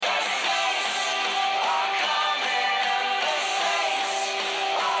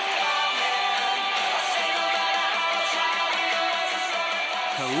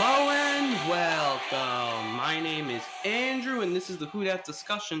welcome. My name is Andrew, and this is the Who Dat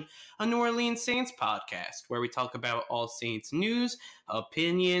Discussion, a New Orleans Saints podcast, where we talk about all Saints news,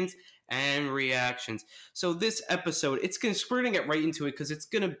 opinions, and reactions. So this episode, we're going to get right into it because it's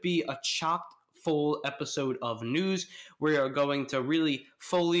going to be a chocked full episode of news. We are going to really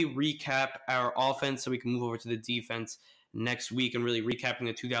fully recap our offense so we can move over to the defense next week and really recapping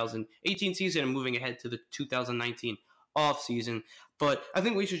the 2018 season and moving ahead to the 2019 offseason. But I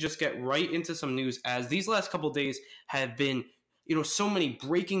think we should just get right into some news, as these last couple of days have been, so many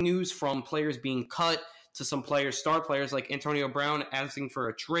breaking news, from players being cut to some players, star players like Antonio Brown asking for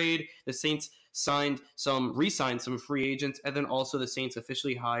a trade. The Saints re-signed some free agents, and then also the Saints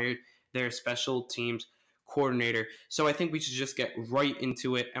officially hired their special teams coordinator. So I think we should just get right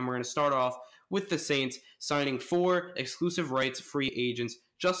into it, and we're going to start off with the Saints signing 4 exclusive rights free agents: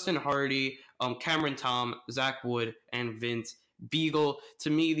 Justin Hardy, Cameron Tom, Zach Wood, and Vince Beagle. To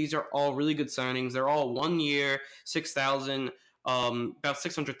me, these are all really good signings. They're all 1 year, $6,000, about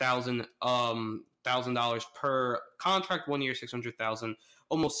 $600,000 per contract. 1 year, $600,000,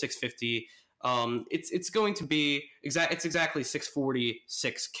 almost $650,000. It's going to be it's exactly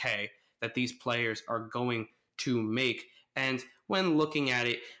 $646K that these players are going to make. And when looking at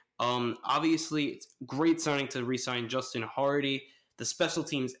it, obviously it's great signing to re-sign Justin Hardy, the special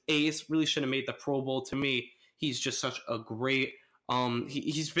teams ace. Really should have made the Pro Bowl. To me, he's just such a great.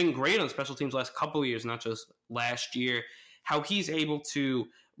 He's been great on special teams the last couple of years, not just last year. How he's able to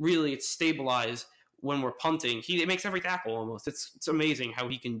really stabilize when we're punting. It makes every tackle almost. It's amazing how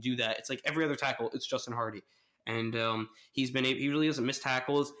he can do that. It's like every other tackle, it's Justin Hardy. And he really doesn't miss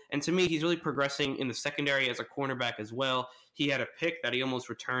tackles. And to me, he's really progressing in the secondary as a cornerback as well. He had a pick that he almost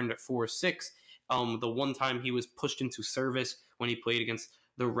returned at 4-6. The one time he was pushed into service when he played against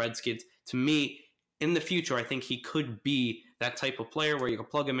the Redskins. To me, in the future, I think he could be that type of player where you can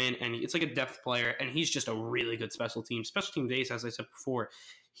plug him in, and it's like a depth player, and he's just a really good special team ace, as I said before.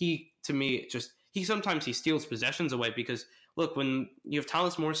 Sometimes he steals possessions away, because look, when you have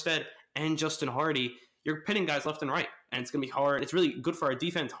Thomas Morstead and Justin Hardy, you're pitting guys left and right, and it's going to be hard. It's really good for our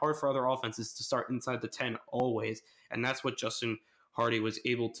defense, hard for other offenses to start inside the 10 always, and that's what Justin Hardy was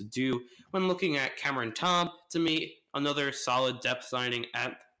able to do. When looking at Cameron Tom, to me, another solid depth signing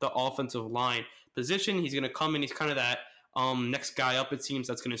at the offensive line position. He's going to come in. He's kind of that next guy up, it seems,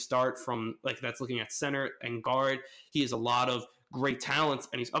 that's going to start from, that's looking at center and guard. He has a lot of great talents,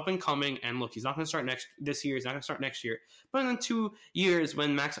 and he's up and coming. And look, he's not going to start this year. He's not going to start next year. But in 2 years,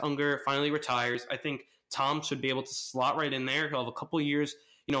 when Max Unger finally retires, I think Tom should be able to slot right in there. He'll have a couple of years,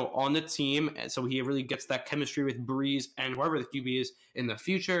 on the team, so he really gets that chemistry with Breeze and whoever the QB is in the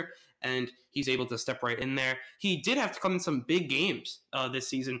future, and he's able to step right in there. He did have to come in some big games this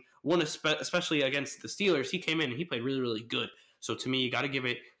season, one especially against the Steelers. He came in and he played really, really good. So to me, you got to give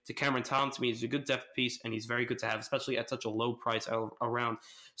it to Cameron Tom. To me, he's a good depth piece, and he's very good to have, especially at such a low price, around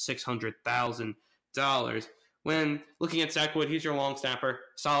 $600,000. When looking at Zach Wood, he's your long snapper,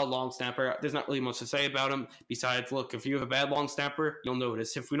 solid long snapper. There's not really much to say about him besides, look, if you have a bad long snapper, you'll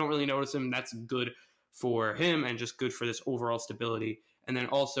notice. If we don't really notice him, that's good for him and just good for this overall stability. And then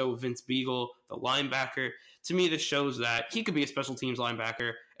also Vince Beagle, the linebacker. To me, this shows that he could be a special teams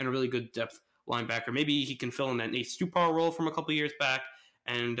linebacker and a really good depth linebacker. Maybe he can fill in that Nate Stupar role from a couple years back.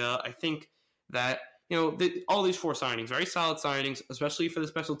 And I think that, all these 4 signings, very solid signings, especially for the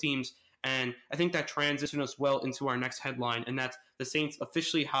special teams. And I think that transitions us well into our next headline, and that's the Saints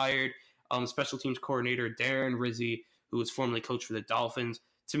officially hired special teams coordinator Darren Rizzi, who was formerly coach for the Dolphins.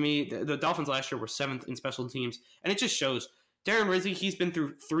 To me, the Dolphins last year were 7th in special teams, and it just shows Darren Rizzi, he's been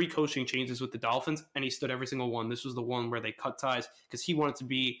through 3 coaching changes with the Dolphins, and he stood every single one. This was the one where they cut ties because he wanted to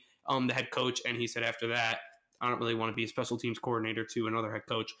be the head coach, and he said after that, I don't really want to be a special teams coordinator to another head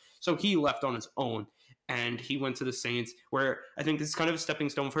coach. So he left on his own, and he went to the Saints, where I think this is kind of a stepping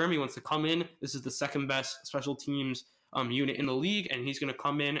stone for him. He wants to come in. This is the second best special teams unit in the league, and he's going to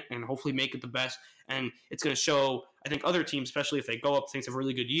come in and hopefully make it the best. And it's going to show, I think, other teams, especially if they go up, Saints have a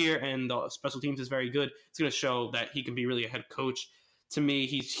really good year, and the special teams is very good. It's going to show that he can be really a head coach. To me,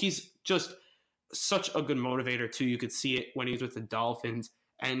 he's just such a good motivator, too. You could see it when he's with the Dolphins.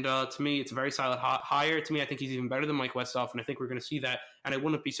 And to me, it's a very solid hire. To me, I think he's even better than Mike Westhoff, and I think we're going to see that. And I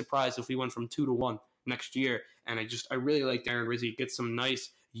wouldn't be surprised if we went from 2-1 next year. And I really like Darren Rizzi. Get some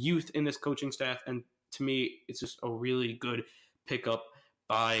nice youth in this coaching staff, and to me, it's just a really good pickup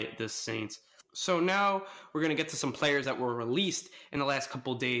by the Saints. So now we're going to get to some players that were released in the last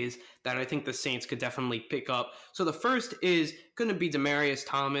couple days that I think the Saints could definitely pick up. So the first is going to be Demaryius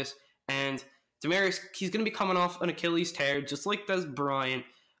Thomas, and Demaryius, he's going to be coming off an Achilles tear, just like does Bryant.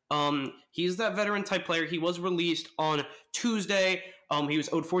 He's that veteran type player. He was released on Tuesday. He was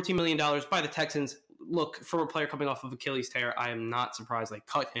owed $14 million by the Texans. Look, for a player coming off of Achilles tear, I am not surprised they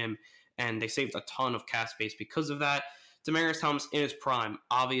cut him, and they saved a ton of cap space because of that. Demaryius Thomas in his prime,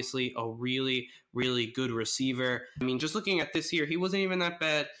 obviously a really, really good receiver. I mean, just looking at this year, he wasn't even that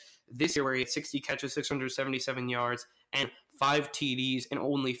bad this year where he had 60 catches, 677 yards, and 5 TDs in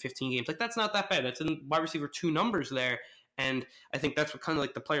only 15 games. Like, that's not that bad. That's in wide receiver 2 numbers there, and I think that's what kind of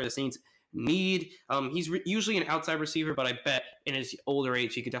like the player the Saints need. He's usually an outside receiver, but I bet in his older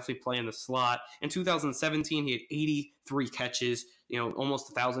age he could definitely play in the slot. In 2017, he had 83 catches,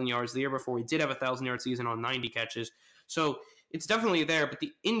 almost 1,000 yards. The year before, he did have a 1,000-yard season on 90 catches. So it's definitely there, but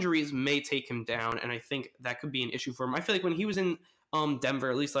the injuries may take him down, and I think that could be an issue for him. I feel like when he was in Denver,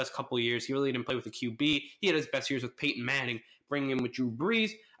 at least the last couple of years, he really didn't play with the QB. He had his best years with Peyton Manning. Bringing him with Drew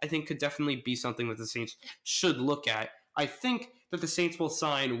Brees, I think could definitely be something that the Saints should look at. I think that the Saints will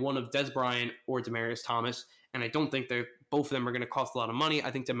sign one of Dez Bryant or Demaryius Thomas, and I don't think both of them are going to cost a lot of money.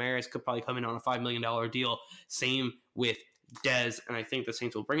 I think Demaryius could probably come in on a $5 million deal. Same with Dez, and I think the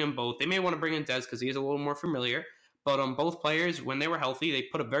Saints will bring him both. They may want to bring in Dez because he is a little more familiar, but both players, when they were healthy, they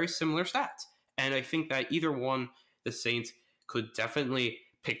put up very similar stats, and I think that either one, the Saints could definitely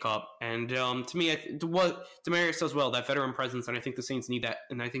pick up. And to me, what Demaryius does well, that veteran presence, and I think the Saints need that,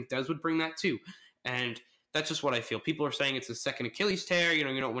 and I think Dez would bring that too. And that's just what I feel. People are saying it's his second Achilles tear, you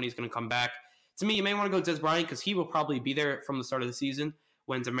know when he's going to come back. To me, you may want to go Dez Bryant because he will probably be there from the start of the season,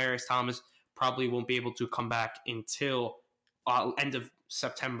 when Demaryius Thomas probably won't be able to come back until end of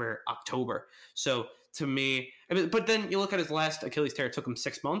September, October. So to me, but then you look at his last Achilles tear, it took him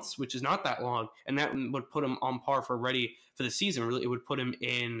 6 months, which is not that long, and that would put him on par for ready for the season. Really, it would put him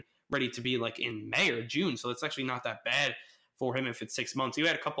in ready to be like in May or June, so it's actually not that bad for him if it's 6 months. You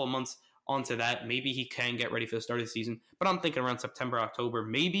had a couple of months onto that. Maybe he can get ready for the start of the season, but I'm thinking around September, October.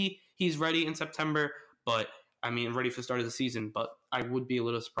 Maybe he's ready in September, but I mean, ready for the start of the season, but I would be a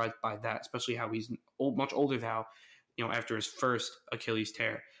little surprised by that, especially how he's much older now, after his first Achilles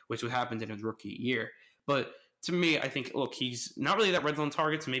tear, which happened in his rookie year. But to me, I think, look, he's not really that red zone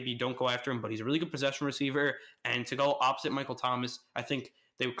target, so maybe you don't go after him, but he's a really good possession receiver, and to go opposite Michael Thomas, I think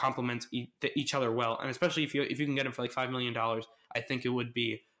they would complement each other well, and especially if you can get him for like $5 million, I think it would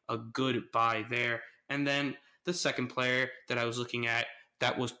be a good buy there. And then the second player that I was looking at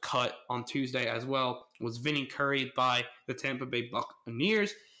that was cut on Tuesday as well was Vinny Curry by the Tampa Bay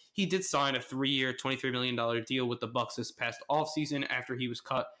Buccaneers. He did sign a 3-year, $23 million deal with the Bucs this past offseason after he was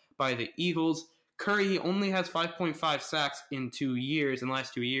cut by the Eagles. Curry only has 5.5 sacks in the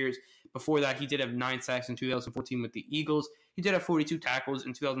last 2 years. Before that, he did have 9 sacks in 2014 with the Eagles. He did have 42 tackles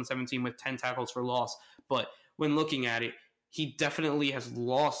in 2017 with 10 tackles for loss. But when looking at it, he definitely has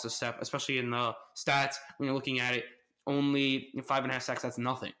lost a step, especially in the stats. When you're looking at it, only 5.5 sacks, that's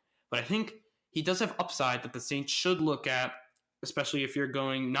nothing. But I think he does have upside that the Saints should look at, especially if you're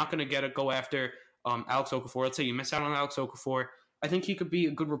not going to go after Alex Okafor. Let's say you miss out on Alex Okafor. I think he could be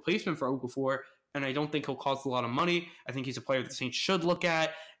a good replacement for Okafor, and I don't think he'll cost a lot of money. I think he's a player that the Saints should look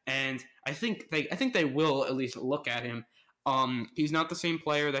at, and I think they will at least look at him. He's not the same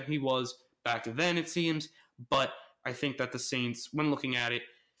player that he was back then, it seems, but I think that the Saints, when looking at it,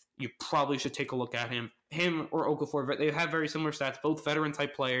 you probably should take a look at him. Him or Okafor, they have very similar stats, both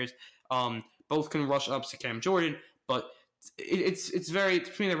veteran-type players. Both can rush up to Cam Jordan, but it's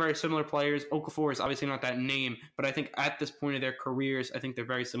between they're very similar players. Okafor is obviously not that name, but I think at this point of their careers, I think they're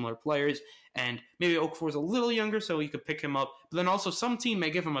very similar players. And maybe Okafor is a little younger, so you could pick him up. But then also some team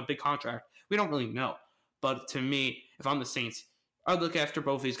may give him a big contract. We don't really know. But to me, if I'm the Saints, I'd look after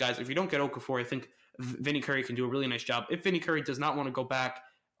both these guys. If you don't get Okafor, I think Vinny Curry can do a really nice job. If Vinny Curry does not want to go back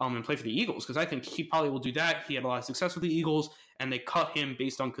and play for the Eagles, because I think he probably will do that. He had a lot of success with the Eagles, and they cut him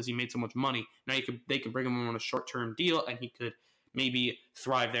based on because he made so much money. Now they could bring him on a short-term deal, and he could maybe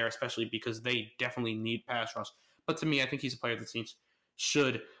thrive there, especially because they definitely need pass rush. But to me, I think he's a player the Saints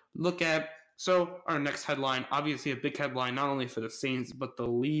should look at. So our next headline, obviously a big headline, not only for the Saints, but the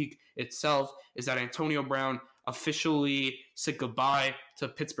league itself, is that Antonio Brown officially said goodbye to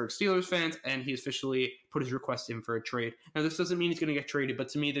Pittsburgh Steelers fans, and he officially put his request in for a trade. Now, this doesn't mean he's going to get traded, but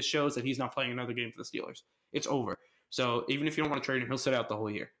to me, this shows that he's not playing another game for the Steelers. It's over. So even if you don't want to trade him, he'll sit out the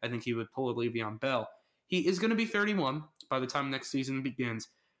whole year. I think he would pull a Le'Veon Bell. He is going to be 31 by the time next season begins,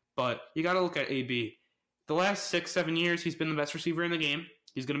 but you got to look at AB. The last 6-7 years, he's been the best receiver in the game.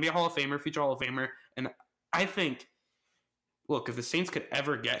 He's going to be a Hall of Famer, future Hall of Famer, and I think, look, if the Saints could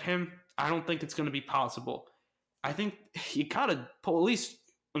ever get him, I don't think it's going to be possible. I think you got to at least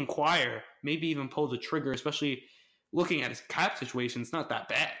inquire, maybe even pull the trigger, especially looking at his cap situation. It's not that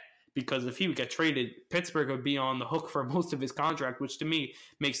bad, because if he would get traded, Pittsburgh would be on the hook for most of his contract, which to me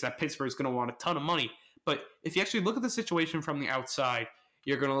makes that Pittsburgh's going to want a ton of money. But if you actually look at the situation from the outside,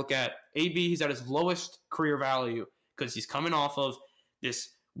 you're going to look at AB. He's at his lowest career value because he's coming off of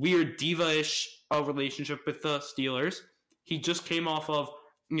this weird diva-ish relationship with the Steelers. He just came off of,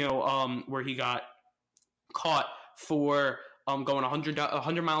 where he got caught for going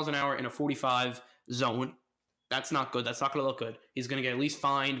 100 miles an hour in a 45 zone. That's not good. That's not going to look good. He's going to get at least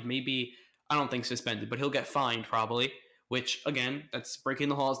fined, maybe, I don't think suspended, but he'll get fined probably, which, again, that's breaking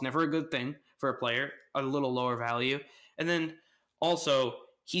the law is never a good thing for a player, a little lower value. And then also,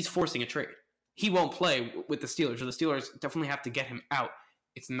 he's forcing a trade. He won't play with the Steelers, so the Steelers definitely have to get him out.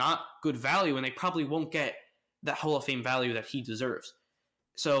 It's not good value, and they probably won't get that Hall of Fame value that he deserves.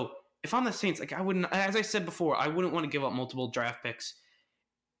 So if I'm the Saints, like I wouldn't, as I said before, I wouldn't want to give up multiple draft picks.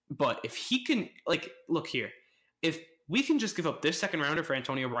 But if he can, like, look here, if we can just give up this second rounder for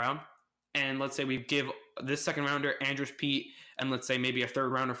Antonio Brown, and let's say we give this second rounder Andrews Pete, and let's say maybe a third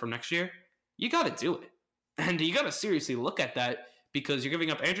rounder from next year, you got to do it, and you got to seriously look at that because you're giving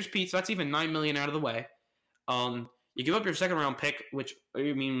up Andrews Pete, so that's even $9 million out of the way. You give up your second round pick, which,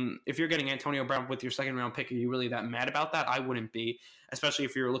 I mean, if you're getting Antonio Brown with your second round pick, are you really that mad about that? I wouldn't be, especially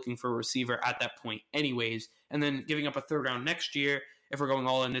if you're looking for a receiver at that point anyways. And then giving up a third round next year, if we're going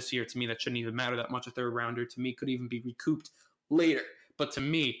all in this year, to me, that shouldn't even matter that much. A third rounder, to me, could even be recouped later. But to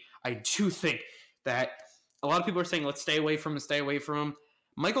me, I do think that a lot of people are saying, let's stay away from him.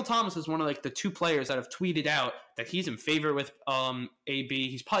 Michael Thomas is one of like the two players that have tweeted out that he's in favor with AB.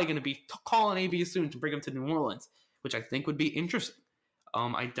 He's probably going to be calling AB soon to bring him to New Orleans, which I think would be interesting.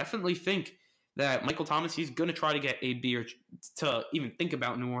 I definitely think that Michael Thomas, he's going to try to get AB or to even think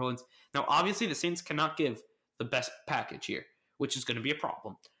about New Orleans. Now, obviously, the Saints cannot give the best package here, which is going to be a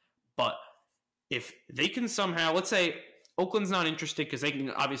problem. But if they can somehow, let's say Oakland's not interested because they can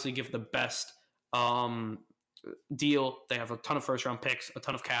obviously give the best deal. They have a ton of first-round picks, a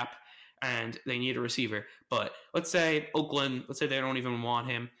ton of cap, and they need a receiver. But let's say Oakland, let's say they don't even want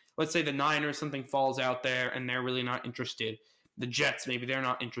him. Let's say the Niners, something falls out there and they're really not interested. The Jets, maybe they're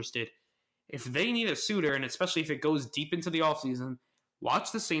not interested. If they need a suitor, and especially if it goes deep into the offseason,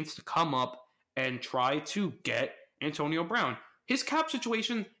 watch the Saints to come up and try to get Antonio Brown. His cap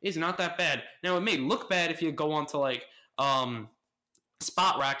situation is not that bad. Now, it may look bad if you go on to like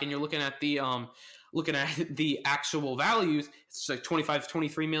Spot Rack and you're looking at the actual values. It's like 25,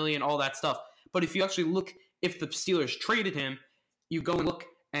 23 million, all that stuff. But if you actually look, if the Steelers traded him, you go and look,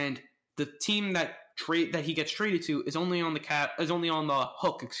 and the team that he gets traded to is only on the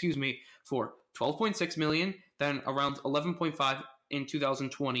hook, for 12.6 million, then around 11.5 in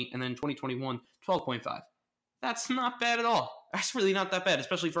 2020, and then 2021, 12.5. That's not bad at all. That's really not that bad,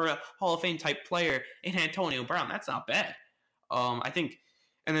 especially for a Hall of Fame type player in Antonio Brown. That's not bad. I think,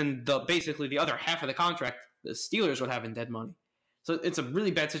 and then basically the other half of the contract, the Steelers would have in dead money. So it's a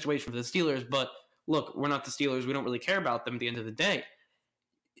really bad situation for the Steelers. But look, we're not the Steelers. We don't really care about them at the end of the day.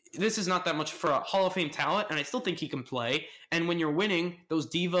 This is not that much for a Hall of Fame talent, and I still think he can play. And when you're winning, those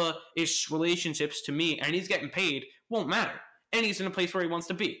diva-ish relationships, to me, and he's getting paid, won't matter. And he's in a place where he wants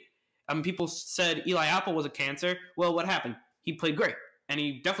to be. People said Eli Apple was a cancer. Well, what happened? He played great, and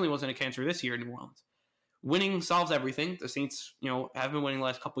he definitely wasn't a cancer this year in New Orleans. Winning solves everything. The Saints, have been winning the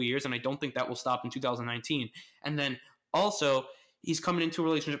last couple of years, and I don't think that will stop in 2019. And then also, he's coming into a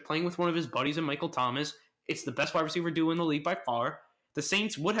relationship playing with one of his buddies in Michael Thomas. It's the best wide receiver duo in the league by far. The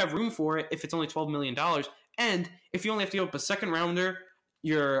Saints would have room for it if it's only $12 million. And if you only have to give up a second rounder,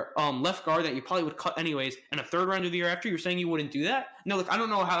 your left guard that you probably would cut anyways, and a third rounder the year after, you're saying you wouldn't do that? No, look, I don't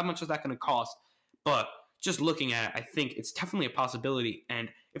know how much is that going to cost. But just looking at it, I think it's definitely a possibility. And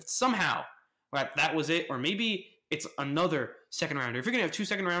if somehow that was it, or maybe it's another second rounder. If you're going to have two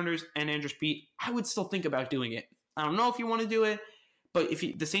second rounders and Andrews Pete, I would still think about doing it. I don't know if you want to do it, but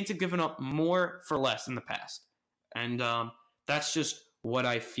the Saints have given up more for less in the past. And that's just what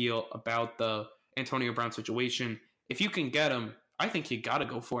I feel about the Antonio Brown situation. If you can get him, I think you got to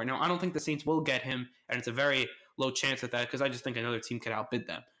go for it. Now, I don't think the Saints will get him, and it's a very low chance at that because I just think another team could outbid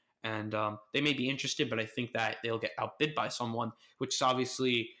them. And they may be interested, but I think that they'll get outbid by someone, which is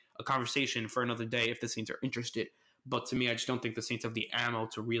obviously a conversation for another day if the Saints are interested. But to me, I just don't think the Saints have the ammo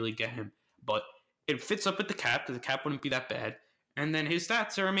to really get him. But it fits up with the cap because the cap wouldn't be that bad. And then his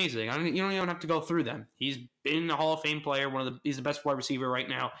stats are amazing. You don't even have to go through them. He's been a Hall of Fame player. He's the best wide receiver right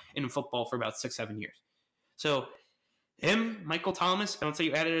now in football for about 6-7 years. So him, Michael Thomas, and let's say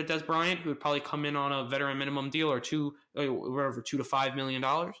you added a Des Bryant, who would probably come in on a veteran minimum deal or $2 to $5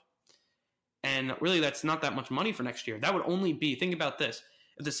 million. And really, that's not that much money for next year. That would only be, think about this.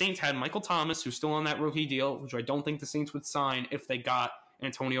 If the Saints had Michael Thomas, who's still on that rookie deal, which I don't think the Saints would sign if they got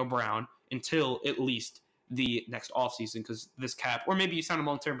Antonio Brown until at least the next offseason, because this cap, or maybe you sign him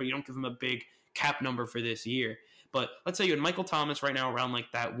long term, but you don't give him a big cap number for this year. But let's say you had Michael Thomas right now around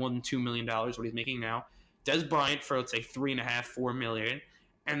like that $1-2 million, what he's making now. Des Bryant for, let's say, $3.5-4 million.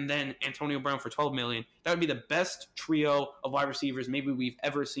 And then Antonio Brown for $12 million. That would be the best trio of wide receivers maybe we've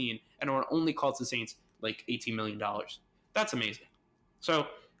ever seen. And it would only cost the Saints like $18 million. That's amazing. So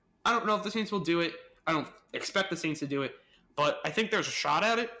I don't know if the Saints will do it. I don't expect the Saints to do it. But I think there's a shot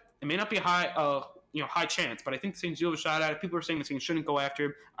at it. It may not be a high chance, but I think the Saints do have a shot at it. People are saying the Saints shouldn't go after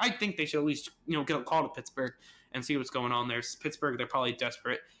him. I think they should at least get a call to Pittsburgh and see what's going on there. Pittsburgh, they're probably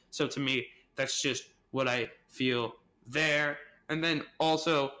desperate. So to me, that's just what I feel there. And then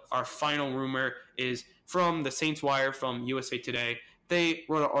also our final rumor is from the Saints Wire from USA Today. They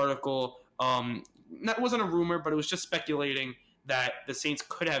wrote an article. That wasn't a rumor, but it was just speculating that the Saints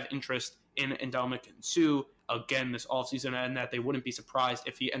could have interest in Ndamukong Suh again this offseason, and that they wouldn't be surprised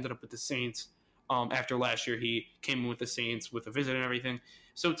if he ended up with the Saints. After last year, he came in with the Saints with a visit and everything.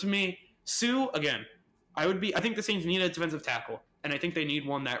 So to me, Suh, again, I think the Saints need a defensive tackle, and I think they need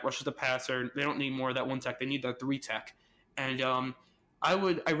one that rushes the passer. They don't need more of that one tech. They need that 3 tech. And I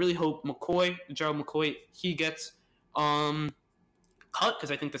really hope Gerald McCoy, he gets cut,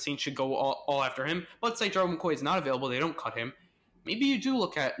 because I think the Saints should go all after him. But let's say Gerald McCoy is not available, they don't cut him. Maybe you do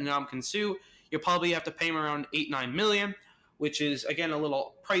look at Ndamukong Suh. You'll probably have to pay him around $8-9 million, which is, again, a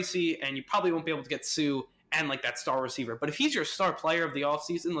little pricey, and you probably won't be able to get Suh and like that star receiver. But if he's your star player of the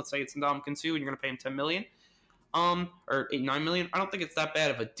offseason, let's say it's Ndamukong Suh, and you're going to pay him $10 million, or $8-9 million, I don't think it's that bad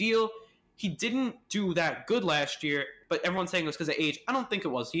of a deal. He didn't do that good last year, but everyone's saying it was because of age. I don't think it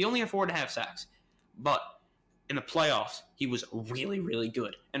was. He only had 4.5 sacks. But in the playoffs, he was really, really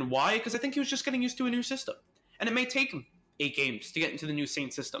good. And why? Because I think he was just getting used to a new system. And it may take him 8 games to get into the new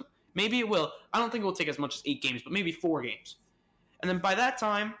Saints system. Maybe it will. I don't think it will take as much as 8 games, but maybe 4 games. And then by that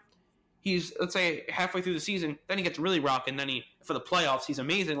time, he's, let's say, halfway through the season, then he gets really rocking. Then for the playoffs, he's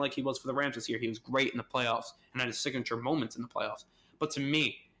amazing like he was for the Rams this year. He was great in the playoffs and had his signature moments in the playoffs. But to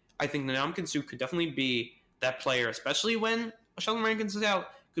me, I think Ndamukong Suh could definitely be that player, especially when Sheldon Rankins is out,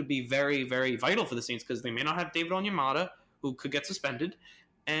 could be very, very vital for the Saints, because they may not have David Onyemata, who could get suspended.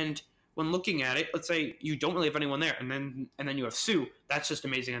 And when looking at it, let's say you don't really have anyone there, and then you have Suh. That's just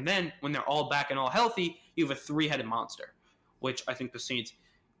amazing. And then when they're all back and all healthy, you have a 3-headed monster, which I think the Saints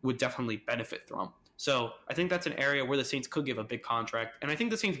would definitely benefit from. So I think that's an area where the Saints could give a big contract. And I think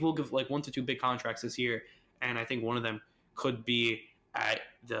the Saints will give like 1 to 2 big contracts this year. And I think one of them could be at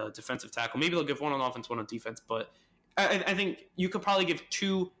the defensive tackle. Maybe they'll give one on offense, one on defense. But I think you could probably give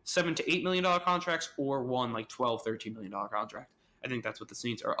 2 $7 to $8 million contracts, or one like $12, $13 million contract. I think that's what the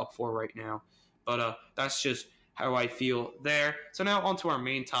Saints are up for right now. But that's just how I feel there. So now on to our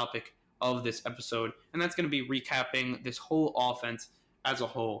main topic of this episode, and that's going to be recapping this whole offense as a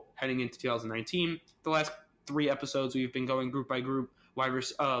whole heading into 2019. The last 3 episodes, we've been going group by group,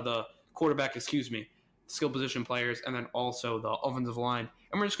 the quarterback, skill position players, and then also the offensive line.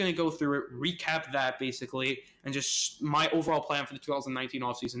 And we're just going to go through it, recap that basically, and just my overall plan for the 2019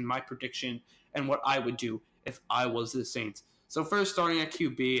 offseason, my prediction, and what I would do if I was the Saints. So first, starting at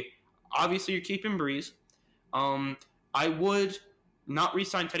QB, obviously you're keeping Breeze. I would not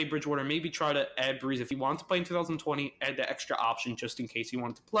re-sign Teddy Bridgewater, maybe try to add Breeze. If he wanted to play in 2020, add the extra option just in case he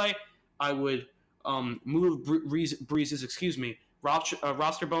wanted to play. I would move Breeze's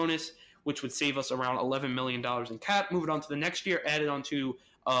roster bonus, which would save us around $11 million in cap. Move it on to the next year, add it onto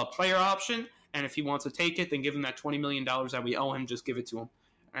a player option, and if he wants to take it, then give him that $20 million that we owe him, just give it to him.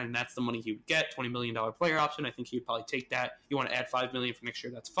 And that's the money he would get, $20 million player option. I think he would probably take that. You want to add $5 million for next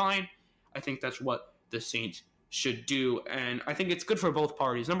year, that's fine. I think that's what the Saints should do, and I think it's good for both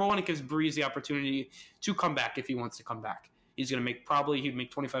parties. Number one, it gives Breeze the opportunity to come back if he wants to come back. He'd make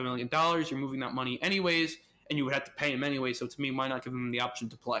 $25 million. You're moving that money anyways, and you would have to pay him anyway, so to me, why not give him the option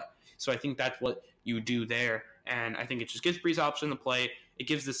to play? So I think that's what you do there, and I think it just gives Breeze option to play. It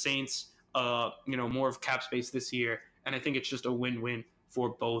gives the Saints more of cap space this year, and I think it's just a win-win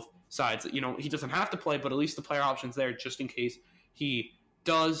for both sides. He doesn't have to play, but at least the player option's there just in case he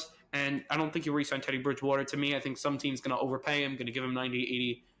does. And I don't think he'll re-sign Teddy Bridgewater. To me, I think some team's going to overpay him, going to give him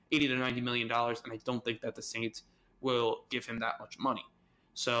 $80 to $90 million, and I don't think that the Saints will give him that much money.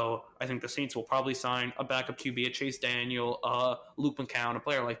 So I think the Saints will probably sign a backup QB, a Chase Daniel, Luke McCown, a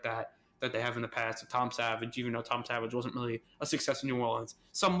player like that they have in the past, a Tom Savage, even though Tom Savage wasn't really a success in New Orleans.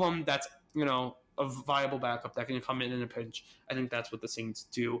 Someone that's, a viable backup that can come in a pinch. I think that's what the Saints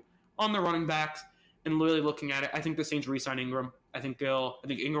do on the running backs. And literally looking at it, I think the Saints re-sign Ingram. I think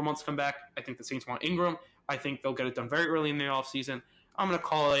Ingram wants to come back. I think the Saints want Ingram. I think they'll get it done very early in the offseason. I'm going to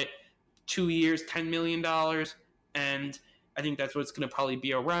call it 2 years, $10 million. And I think that's what it's going to probably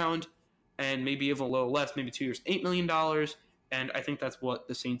be around. And maybe even a little less, maybe 2 years, $8 million. and I think that's what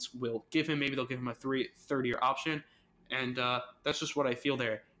the Saints will give him. Maybe they'll give him a third-year option, and that's just what I feel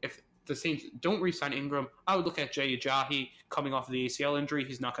there. If the Saints don't re-sign Ingram, I would look at Jay Ajayi coming off of the ACL injury.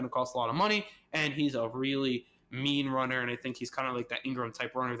 He's not going to cost a lot of money, and he's a really mean runner, and I think he's kind of like that Ingram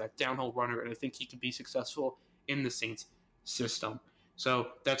type runner, that downhill runner, and I think he could be successful in the Saints system. So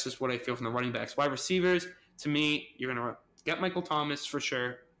that's just what I feel from the running backs. Wide receivers, to me, you're going to get Michael Thomas for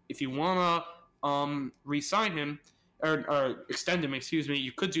sure. If you want to re-sign him, or extend him,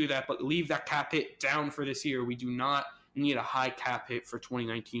 you could do that, but leave that cap hit down for this year. We do not need a high cap hit for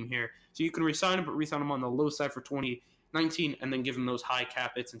 2019 here. So you can re-sign him, but re-sign him on the low side for 2019, and then give him those high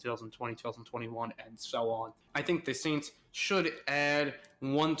cap hits in 2020, 2021, and so on. I think the Saints should add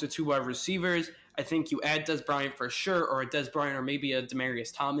 1 to 2 wide receivers. I think you add Dez Bryant for sure, or a Dez Bryant, or maybe a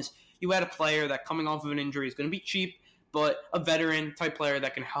Demaryius Thomas. You add a player that coming off of an injury is going to be cheap, but a veteran type player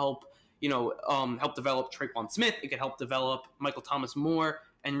that can help help develop Traquan Smith. It could help develop Michael Thomas more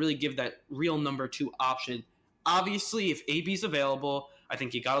and really give that real number 2 option. Obviously, if AB's available, I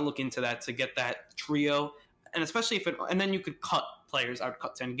think you got to look into that to get that trio. And especially and then you could cut players. I would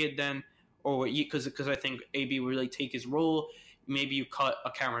cut Tengid then, or because I think AB will really take his role. Maybe you cut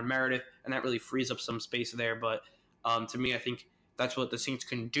a Cameron Meredith, and that really frees up some space there. But to me, I think that's what the Saints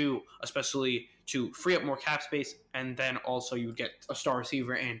can do, especially to free up more cap space. And then also you would get a star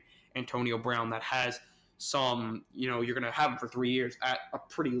receiver in Antonio Brown that has some, you're going to have him for 3 years at a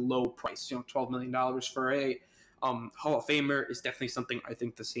pretty low price. $12 million for a Hall of Famer is definitely something I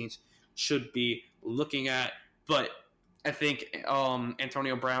think the Saints should be looking at. But I think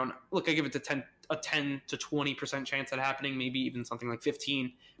Antonio Brown, look, I give it a 10 to 20% chance at happening, maybe even something like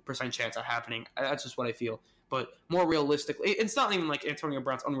 15% chance at happening. That's just what I feel. But more realistically, it's not even like Antonio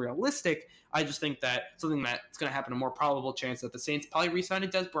Brown's unrealistic. I just think that something that's going to happen, a more probable chance that the Saints probably re-sign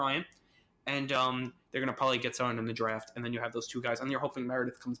Dez Bryant, and they're going to probably get someone in the draft, and then you have those 2 guys, and you're hoping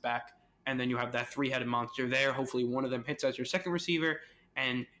Meredith comes back, and then you have that 3-headed monster there. Hopefully one of them hits as your second receiver,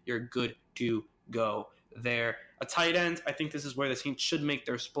 and you're good to go there. A tight end, I think this is where the Saints should make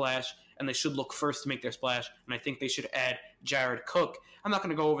their splash, and they should look first to make their splash, and I think they should add Jared Cook. I'm not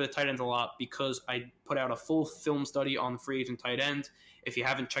going to go over the tight ends a lot because I put out a full film study on the free agent tight end. If you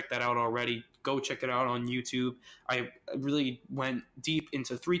haven't checked that out already, go check it out on YouTube. I really went deep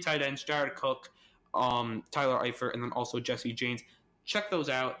into 3 tight ends, Jared Cook, Tyler Eifert, and then also Jesse James. Check those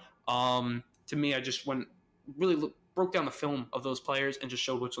out. To me, I just broke down the film of those players and just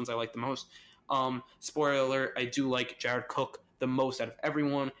showed which ones I like the most. Spoiler alert, I do like Jared Cook the most out of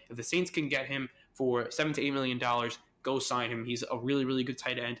everyone. If the Saints can get him for $7 to $8 million, go sign him. He's a really, really good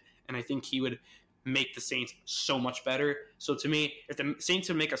tight end, and I think he would make the Saints so much better. So to me, if the Saints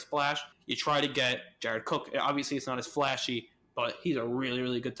would make a splash, you try to get Jared Cook. Obviously, it's not as flashy, but he's a really,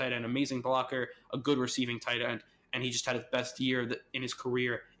 really good tight end, amazing blocker, a good receiving tight end, and he just had his best year in his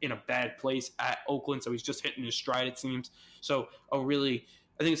career in a bad place at Oakland, so he's just hitting his stride, it seems. So I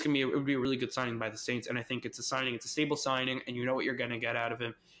think it would be a really good signing by the Saints, and I think it's a stable signing, and you know what you're going to get out of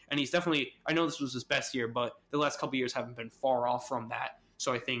him. And he's definitely, I know this was his best year, but the last couple of years haven't been far off from that.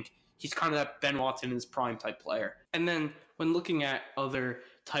 So I think he's kind of that Ben Watson in his prime type player. And then when looking at other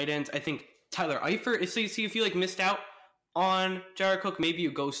tight ends, I think Tyler Eifert, so if you missed out on Jared Cook, maybe you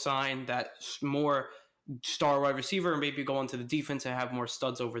go sign that more star wide receiver, and maybe you go onto the defense and have more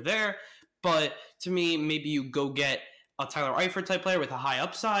studs over there. But to me, maybe you go get a Tyler Eifert type player with a high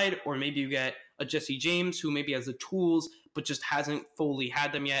upside, or maybe you get a Jesse James who maybe has the tools but just hasn't fully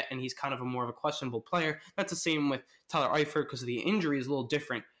had them yet, and he's kind of more of a questionable player. That's the same with Tyler Eifert because of the injury is a little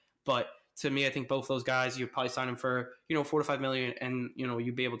different. But to me, I think both those guys, you'd probably sign them for, $4 to $5 million, and,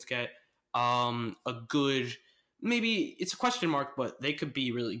 you'd be able to get a good, maybe it's a question mark, but they could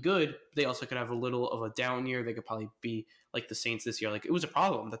be really good. They also could have a little of a down year. They could probably be like the Saints this year. Like, it was a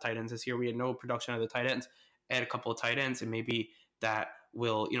problem, the tight ends this year. We had no production of the tight ends. Add a couple of tight ends, and maybe that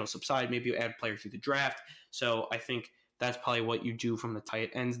will, subside. Maybe you add players through the draft. So I think that's probably what you do from the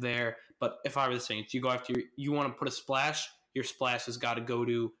tight ends there. But if I were the Saints, you go after you want to put a splash. Your splash has got to go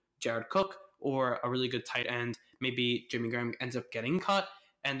to Jared Cook or a really good tight end. Maybe Jimmy Graham ends up getting cut,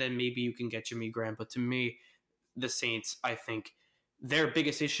 and then maybe you can get Jimmy Graham. But to me, the Saints, I think their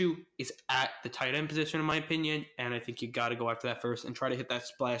biggest issue is at the tight end position, in my opinion. And I think you got to go after that first and try to hit that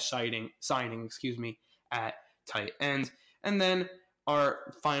splash signing, at tight end. And then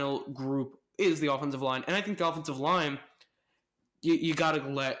our final group is the offensive line. And I think the offensive line, you got to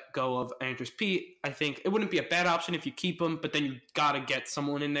let go of Andrews Pete. I think it wouldn't be a bad option if you keep him, but then you got to get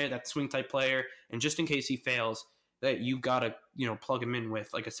someone in there, that swing type player. And just in case he fails, that you got to, plug him in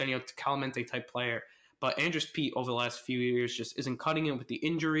with like a Senio Calamente type player. But Andrews Pete over the last few years just isn't cutting it with the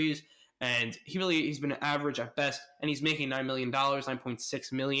injuries. And he's been average at best, and he's making $9 million,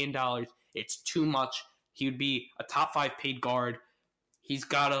 $9.6 million. It's too much. He would be a top 5 paid guard. He's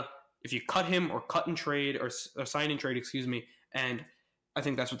gotta, if you cut him or cut and trade or sign and trade, and I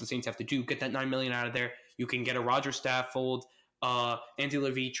think that's what the Saints have to do. Get that $9 million out of there. You can get a Roger Stafford, Andy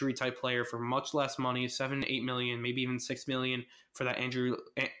Levitri type player for much less money, $7-8 million, maybe even $6 million for that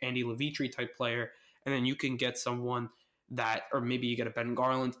Andy Levitri type player, and then you can get someone that, or maybe you get a Ben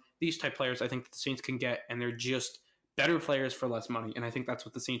Garland. These type players, I think the Saints can get, and they're just better players for less money, and I think that's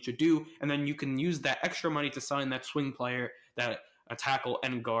what the Saints should do. And then you can use that extra money to sign that swing player, that a tackle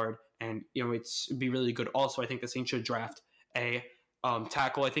and guard, and it'd be really good. Also, I think the Saints should draft a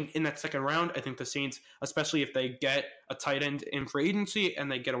tackle. I think in that second round, I think the Saints, especially if they get a tight end in free agency and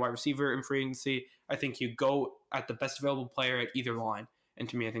they get a wide receiver in free agency, I think you go at the best available player at either line. And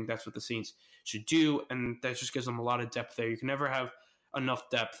to me, I think that's what the Saints should do, and that just gives them a lot of depth there. You can never have enough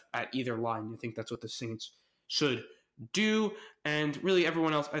depth at either line. I think that's what the Saints should do. And really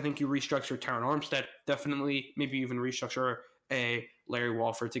everyone else, I think you restructure Terron Armstead, definitely, maybe even restructure a Larry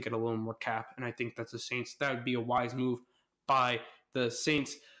Walford to get a little more cap. And I think that's the Saints. That would be a wise move by the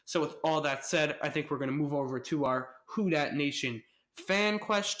Saints. So with all that said, I think we're going to move over to our Who Dat Nation fan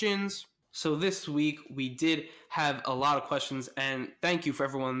questions. So this week we did have a lot of questions, and thank you for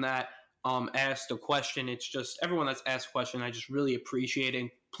everyone that asked a question. It's just everyone that's asked a question, I just really appreciate it.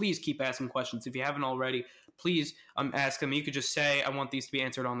 Please keep asking questions. If you haven't already, please ask them. You could just say, I want these to be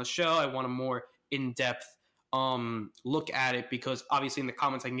answered on the show. I want a more in-depth look at it, because obviously in the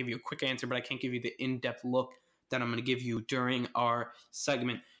comments I can give you a quick answer, but I can't give you the in-depth look that I'm going to give you during our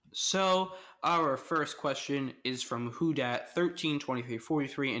segment. So our first question is from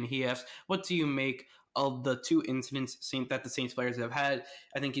Whodat132343, and he asks, what do you make of the two incidents that the Saints players have had?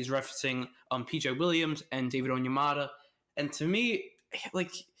 I think he's referencing PJ Williams and David Onyemata, and to me,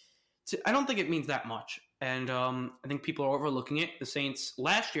 I don't think it means that much. And I think people are overlooking it. The Saints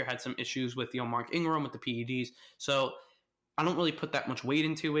last year had some issues with Mark Ingram with the PEDs, so I don't really put that much weight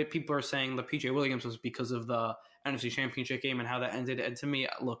into it. People are saying the PJ Williams was because of the NFC Championship game and how that ended. And to me,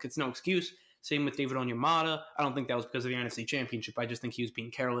 look, it's no excuse. Same with David Onyemata. I don't think that was because of the NFC Championship. I just think he was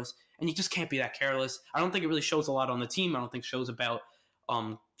being careless. And you just can't be that careless. I don't think it really shows a lot on the team. I don't think it shows about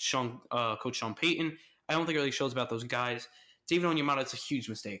Coach Sean Payton. I don't think it really shows about those guys. David Onyemata, it's a huge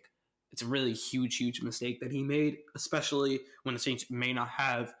mistake. It's a really huge, huge mistake that he made, especially when the Saints may not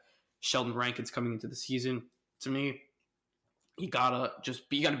have Sheldon Rankins coming into the season. To me, you gotta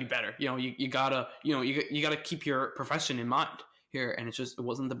be better. You gotta keep your profession in mind here. And it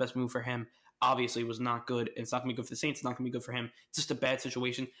wasn't the best move for him. Obviously, it was not good. It's not gonna be good for the Saints. It's not gonna be good for him. It's just a bad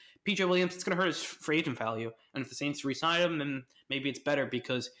situation. PJ Williams, it's gonna hurt his free agent value. And if the Saints re-sign him, then maybe it's better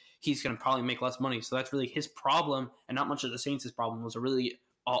because he's gonna probably make less money. So that's really his problem, and not much of the Saints' problem. It was a really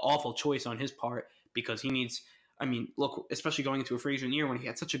awful choice on his part, because he needs. I mean, look, especially going into a free agent year when he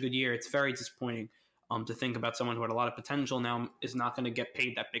had such a good year, it's very disappointing. To think about someone who had a lot of potential now is not going to get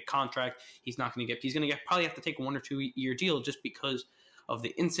paid that big contract. He's going to probably have to take a 1 or 2 year deal just because of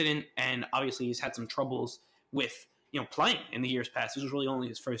the incident. And obviously he's had some troubles with, playing in the years past. This was really only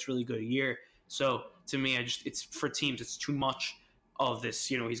his first really good year. So to me, it's for teams, it's too much of this.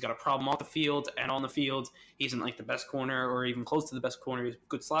 He's got a problem off the field, and on the field, he isn't like the best corner or even close to the best corner. He's a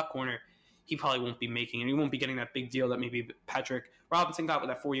good slot corner. He probably won't be making, and he won't be getting that big deal that maybe Patrick Robinson got with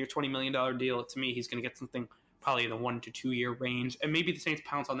that 4-year, $20 million deal. To me, he's going to get something probably in the 1 to 2 year range, and maybe the Saints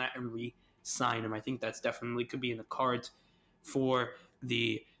pounce on that and re-sign him. I think that's definitely could be in the cards for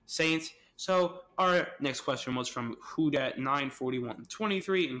the Saints. So our next question was from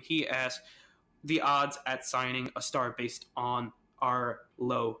Whodat94123, and he asked the odds at signing a star based on our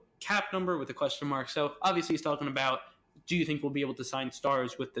low cap number with a question mark. So obviously he's talking about, do you think we'll be able to sign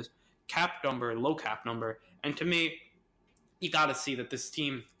stars with this low cap number? And to me, you got to see that this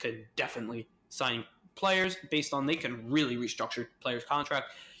team could definitely sign players based on, they can really restructure players' contract.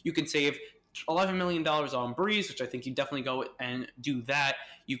 You can save $11 million on Breeze, which I think you definitely go and do that.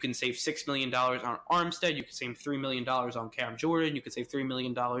 You can save $6 million on Armstead. You can save $3 million on Cam Jordan. You can save $3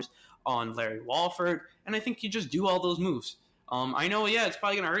 million on Larry Walford. And I think you just do all those moves. I know, it's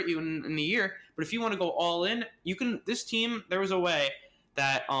probably going to hurt you in the year, but if you want to go all in, you can. This team, there was a way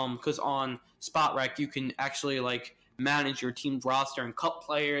that, because on SpotRec, you can actually manage your team's roster and cut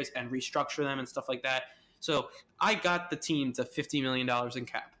players and restructure them and stuff like that. So I got the team to $50 million in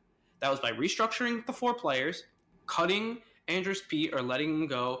cap. That was by restructuring the 4 players, cutting Andrews Pete or letting him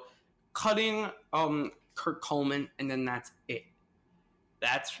go, cutting Kurt Coleman, and then that's it.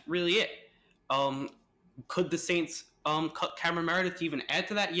 That's really it. Could the Saints cut Cameron Meredith to even add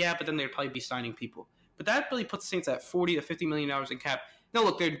to that? Yeah, but then they'd probably be signing people. But that really puts the Saints at $40 to $50 million in cap. Now,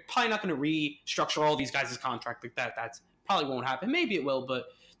 look, they're probably not going to restructure all these guys' contract like that. That's probably won't happen. Maybe it will, but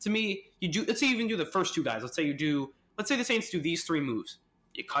to me, you do. Let's say you even do the first two guys. Let's say the Saints do these three moves.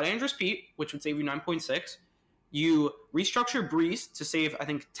 You cut Andrews Pete, which would save you 9.6. You restructure Brees to save, I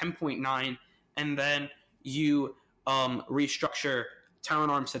think, 10.9, and then you restructure Taron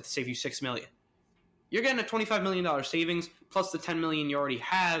Armstead to save you $6 million. You're getting a $25 million savings plus the $10 million you already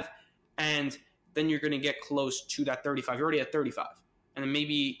have, and then you're going to get close to that 35. You're already at 35, and then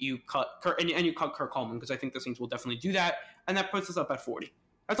maybe you cut you cut Kirk Coleman, because I think the Saints will definitely do that, and that puts us up at 40.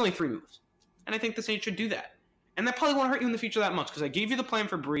 That's only 3 moves, and I think the Saints should do that. And that probably won't hurt you in the future that much, because I gave you the plan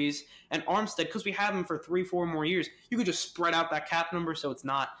for Brees and Armstead, because we have him for 3-4 more years. You could just spread out that cap number so it's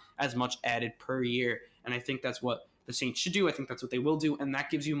not as much added per year. And I think that's what the Saints should do. I think that's what they will do, and that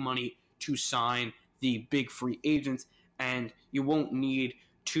gives you money to sign the big free agents, and you won't need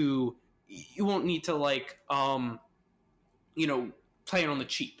to like play it on the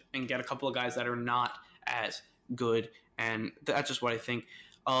cheap and get a couple of guys that are not as good. And that's just what I think.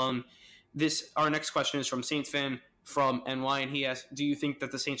 Our next question is from Saints fan from NY, and he asks, do you think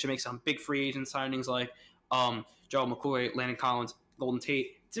that the Saints should make some big free agent signings like Gerald McCoy, Landon Collins, Golden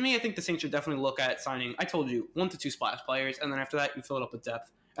Tate? To me, I think the Saints should definitely look at signing, I told you, 1 to 2 splash players, and then after that, you fill it up with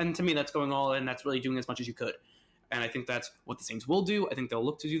depth. And to me, that's going all in. That's really doing as much as you could. And I think that's what the Saints will do. I think they'll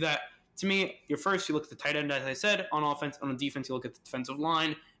look to do that. To me, you look at the tight end, as I said. On offense, on the defense, you look at the defensive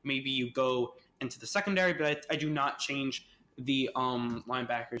line. Maybe you go into the secondary, but I do not change the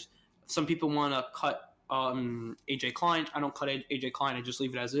linebackers. Some people want to cut A.J. Klein. I don't cut A.J. Klein. I just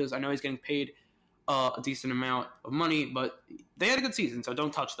leave it as is. I know he's getting paid a decent amount of money, but they had a good season, so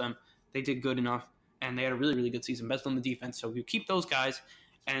don't touch them. They did good enough, and they had a really, really good season, best on the defense. So you keep those guys,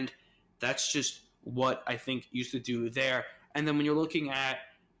 and that's just what I think you should do there. And then when you're looking at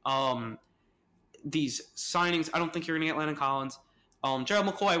these signings, I don't think you're going to get Landon Collins. Gerald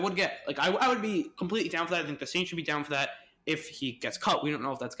McCoy, I would get. I would be completely down for that. I think the Saints should be down for that if he gets cut. We don't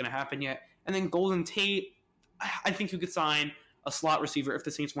know if that's going to happen yet. And then Golden Tate, I think you could sign a slot receiver if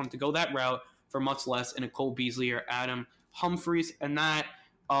the Saints wanted to go that route for much less in a Cole Beasley or Adam Humphries. And that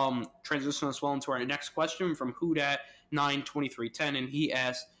transitions us well into our next question from Hoodat92310. And he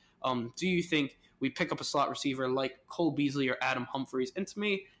asked, do you think we pick up a slot receiver like Cole Beasley or Adam Humphries? And to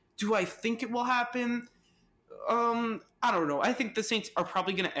me, do I think it will happen? I don't know. I think the Saints are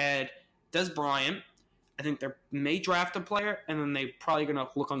probably going to add Des Bryant. I think they may draft a player, and then they're probably going to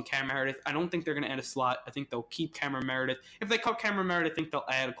look on Cam Meredith. I don't think they're going to add a slot. I think they'll keep Cameron Meredith. If they cut Cameron Meredith, I think they'll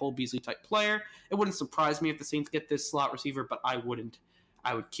add a Cole Beasley-type player. It wouldn't surprise me if the Saints get this slot receiver, but I wouldn't.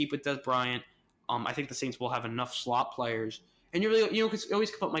 I would keep it Des Bryant. I think the Saints will have enough slot players. And you always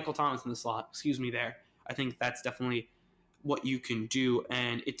can put Michael Thomas in the slot. Excuse me there. I think that's definitely what you can do,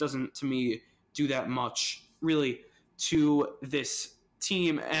 and it doesn't, to me, do that much, really, to this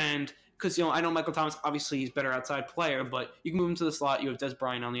team. And because, I know Michael Thomas, obviously he's a better outside player, but you can move him to the slot. You have Des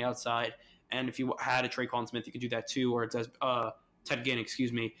Bryant on the outside, and if you had a Traquan Smith, you could do that too, or Ted Ginn,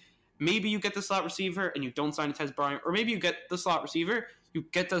 excuse me. Maybe you get the slot receiver and you don't sign a Des Bryant, or maybe you get the slot receiver, you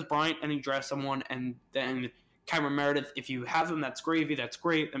get Des Bryant, and you draft someone, and then Cameron Meredith, if you have him, that's gravy, that's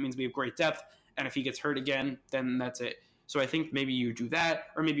great. That means we have great depth, and if he gets hurt again, then that's it. So I think maybe you do that,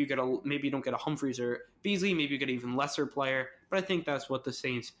 or maybe you don't get a Humphries or Beasley, maybe you get an even lesser player, but I think that's what the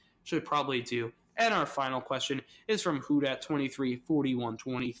Saints should probably do. And our final question is from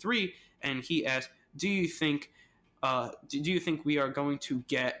Hoodat234123, and he asks, do you think we are going to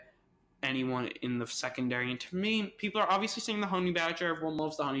get anyone in the secondary? And to me, people are obviously saying the Honey Badger. Everyone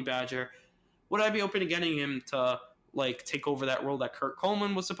loves the Honey Badger. Would I be open to getting him to take over that role that Kirk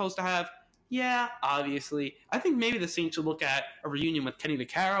Coleman was supposed to have? Yeah, obviously. I think maybe the Saints should look at a reunion with Kenny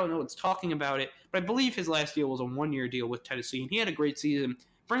Vaccaro. No one's talking about it, but I believe his last deal was a 1-year deal with Tennessee, and he had a great season.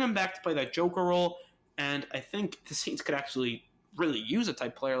 Bring him back to play that Joker role, and I think the Saints could actually really use a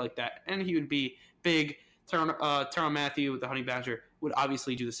type player like that, and he would be big. Tyrann Mathieu, the Honey Badger, would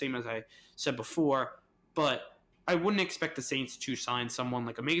obviously do the same as I said before, but I wouldn't expect the Saints to sign someone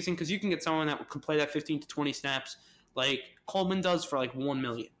amazing, because you can get someone that could play that 15 to 20 snaps like Coleman does for $1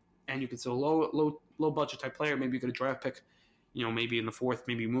 million, and you could still low budget type player. Maybe you get a draft pick, maybe in the fourth,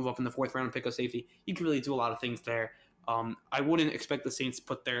 maybe you move up in the fourth round and pick a safety. You can really do a lot of things there. I wouldn't expect the Saints to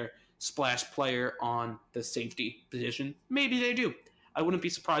put their splash player on the safety position. Maybe they do. I wouldn't be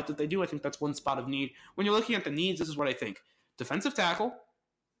surprised if they do. I think that's one spot of need. When you're looking at the needs, this is what I think. Defensive tackle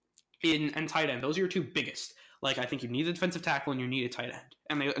and tight end. Those are your two biggest. I think you need a defensive tackle and you need a tight end.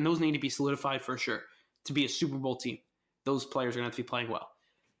 And those need to be solidified for sure to be a Super Bowl team. Those players are going to have to be playing well.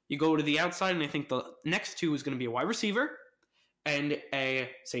 You go to the outside, and I think the next two is going to be a wide receiver and a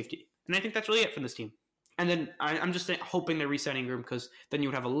safety. And I think that's really it for this team. And then I'm just hoping they're resetting Ingram because then you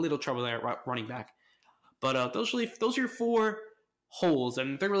would have a little trouble there at running back. But those are your 4 holes,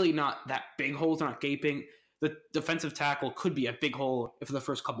 and they're really not that big holes. They're not gaping. The defensive tackle could be a big hole for the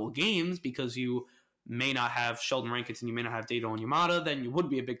first couple of games because you may not have Sheldon Rankins and you may not have Dado Onyemata. Then you would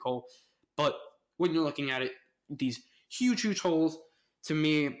be a big hole. But when you're looking at it, these huge holes to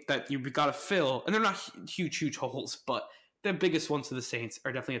me that you've got to fill, and they're not huge holes, but the biggest ones to the Saints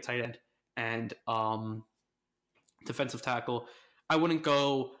are definitely a tight end and defensive tackle. I wouldn't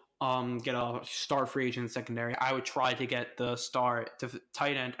go get a star free agent secondary. I would try to get the star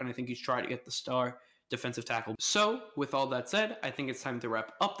tight end, and I think you should try to get the star defensive tackle. So, with all that said, I think it's time to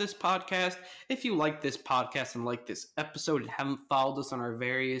wrap up this podcast. If you like this podcast and like this episode and haven't followed us on our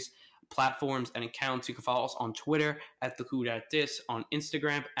various platforms and accounts, you can follow us on Twitter at the Who Dat Dis, on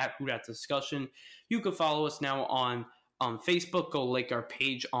Instagram at Who Dat Discussion. You can follow us now on Facebook. Go like our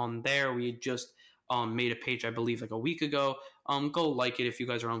page on there. We just made a page, I believe, like a week ago. Go like it if you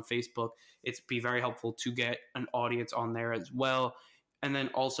guys are on Facebook. It's be very helpful to get an audience on there as well. And then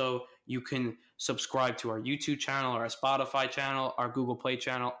also you can subscribe to our YouTube channel, our Spotify channel, our Google Play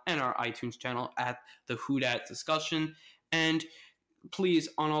channel, and our iTunes channel at the Who Dat Discussion. And please,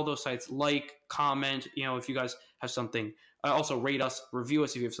 on all those sites, like, comment, if you guys have something. Also rate us, review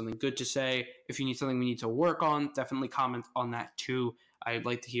us if you have something good to say. If you need something we need to work on, definitely comment on that too. I'd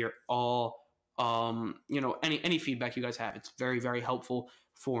like to hear all any feedback you guys have. It's very, very helpful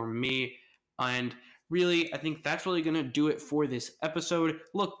for me. And really, I think that's really going to do it for this episode.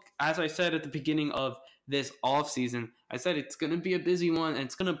 Look, as I said at the beginning of this offseason, I said it's going to be a busy one, and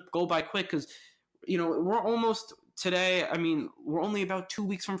it's going to go by quick because, we're almost today. I mean, we're only about 2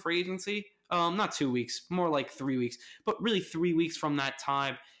 weeks from free agency. Not 2 weeks, more like 3 weeks, but really 3 weeks from that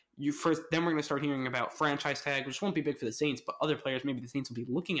time. Then we're going to start hearing about franchise tag, which won't be big for the Saints, but other players maybe the Saints will be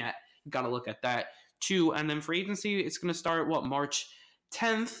looking at. You got to look at that too. And then free agency, it's going to start March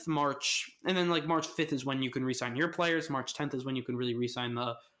 10th, and then March 5th is when you can re-sign your players. March 10th is when you can really re-sign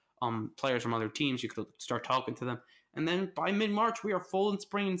the players from other teams. You could start talking to them, and then by mid-March we are full in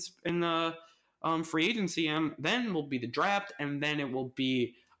spring in free agency, and then will be the draft, and then it will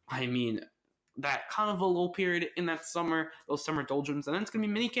be, that kind of a lull period in that summer, those summer doldrums, and then it's going to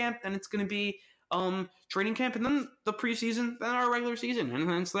be mini camp, then it's going to be training camp, and then the preseason, then our regular season, and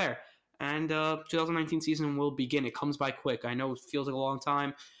then it's there. And 2019 season will begin. It comes by quick. I know it feels like a long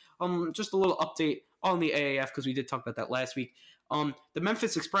time. Just a little update on the AAF because we did talk about that last week. The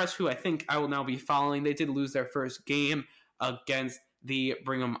Memphis Express, who I think I will now be following, they did lose their first game against the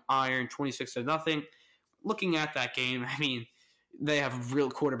Brigham Iron, 26-0. Looking at that game, they have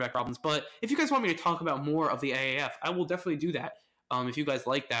real quarterback problems. But if you guys want me to talk about more of the AAF, I will definitely do that. If you guys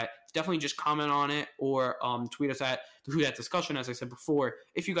like that, definitely just comment on it or tweet us at the Who Dat Discussion, as I said before.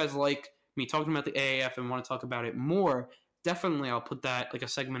 If you guys like me talking about the AAF and want to talk about it more, definitely I'll put that a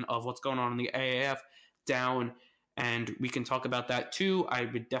segment of what's going on in the AAF down, and we can talk about that too. I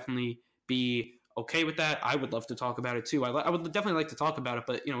would definitely be okay with that. I would love to talk about it too. I would definitely like to talk about it,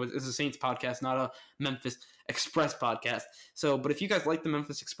 but it's a Saints podcast, not a Memphis Express podcast. So, but if you guys like the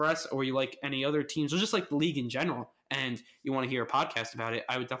Memphis Express or you like any other teams or just like the league in general and you want to hear a podcast about it,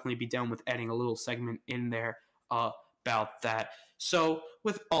 I would definitely be down with adding a little segment in there about that. So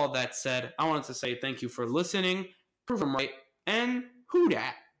with all that said, I wanted to say thank you for listening, prove them right, and who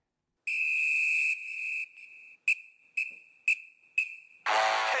dat?